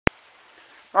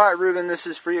Alright, Ruben, this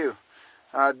is for you.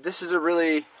 This is a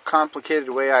really complicated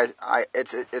way.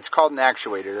 It's called an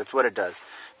actuator. That's what it does.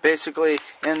 Basically,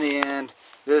 in the end,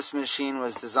 this machine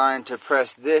was designed to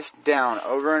press this down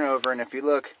over and over, and if you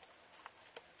look,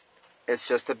 it's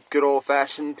just a good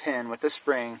old-fashioned pin with a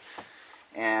spring,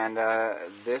 and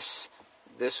this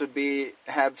would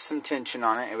have some tension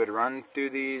on it. It would run through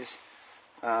these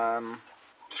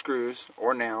screws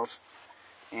or nails,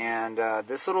 and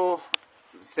this little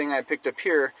thing I picked up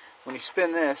here, when you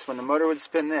spin this, when the motor would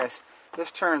spin this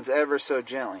turns ever so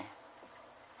gently.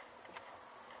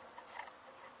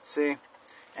 See?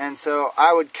 And so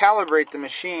I would calibrate the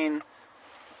machine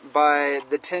by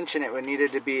the tension it would need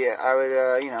it to be. I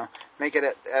would, make it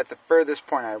at the furthest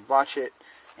point. I'd watch it,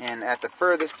 and at the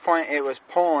furthest point it was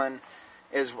pulling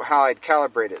is how I'd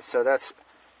calibrate it. So that's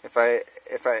if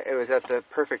it was at the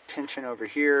perfect tension over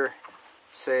here.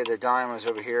 Say the dime was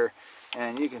over here,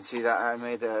 and you can see that I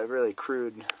made a really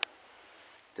crude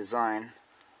design.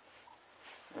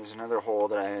 There's another hole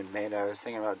that I had made. I was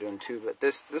thinking about doing two, but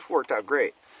this worked out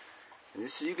great.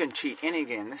 You can cheat any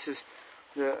game.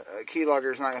 The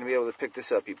keylogger is not going to be able to pick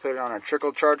this up. You put it on a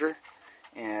trickle charger,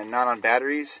 and not on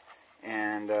batteries,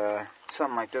 and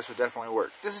something like this would definitely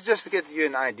work. This is just to get you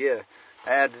an idea. I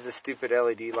added the stupid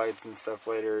LED lights and stuff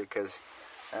later because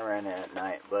I ran it at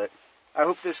night, but I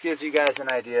hope this gives you guys an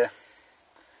idea.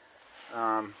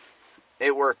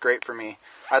 It worked great for me.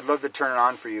 I'd love to turn it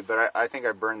on for you, but I think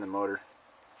I burned the motor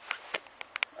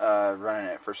running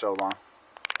it for so long.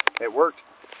 It worked,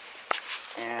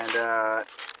 and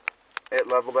it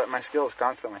leveled up my skills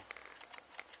constantly.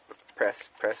 Press,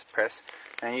 press, press.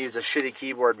 And I use a shitty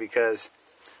keyboard because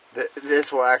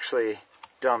this will actually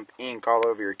dump ink all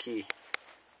over your key.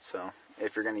 So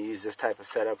if you're going to use this type of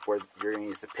setup where you're going to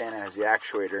use the pen as the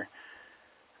actuator,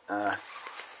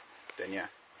 then yeah,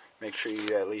 make sure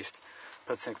you at least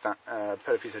put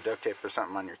a piece of duct tape or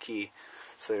something on your key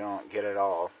so you don't get it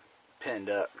all pinned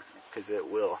up, because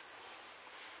it will.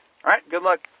 Alright, good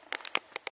luck.